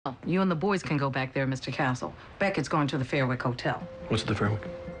Oh, you and the boys can go back there, Mr. Castle. Beckett's going to the Fairwick Hotel. What's the Fairwick?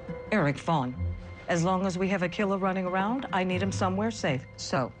 Eric Vaughn. As long as we have a killer running around, I need him somewhere safe.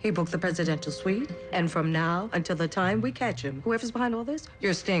 So he booked the presidential suite, and from now until the time we catch him, whoever's behind all this,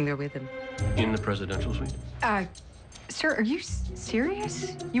 you're staying there with him. In the presidential suite? Sir, are you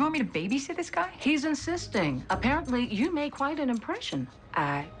serious? You want me to babysit this guy? He's insisting. Apparently, you made quite an impression.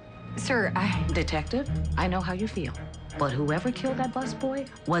 Sir, Detective, I know how you feel. But whoever killed that busboy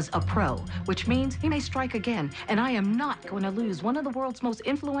was a pro, which means he may strike again, and I am not going to lose one of the world's most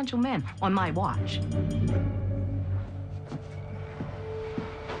influential men on my watch.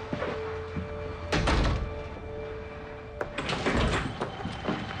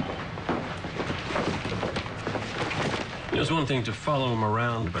 It's one thing to follow him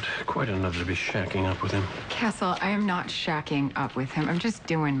around, but quite another to be shacking up with him. Castle, I am not shacking up with him. I'm just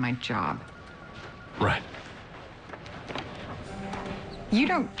doing my job. Right. You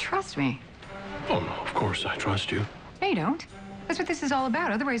don't trust me. Oh, no, of course I trust you. No, you don't. That's what this is all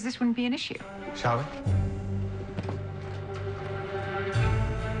about. Otherwise, this wouldn't be an issue. Shall we?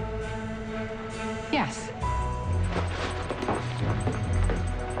 Yes.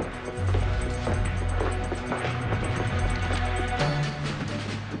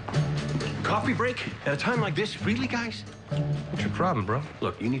 Coffee break? At a time like this? Really, guys? What's your problem, bro?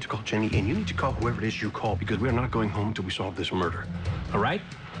 Look, you need to call Jenny, and you need to call whoever it is you call, because we're not going home until we solve this murder. All right?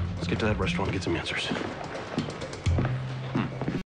 Let's get to that restaurant and get some answers.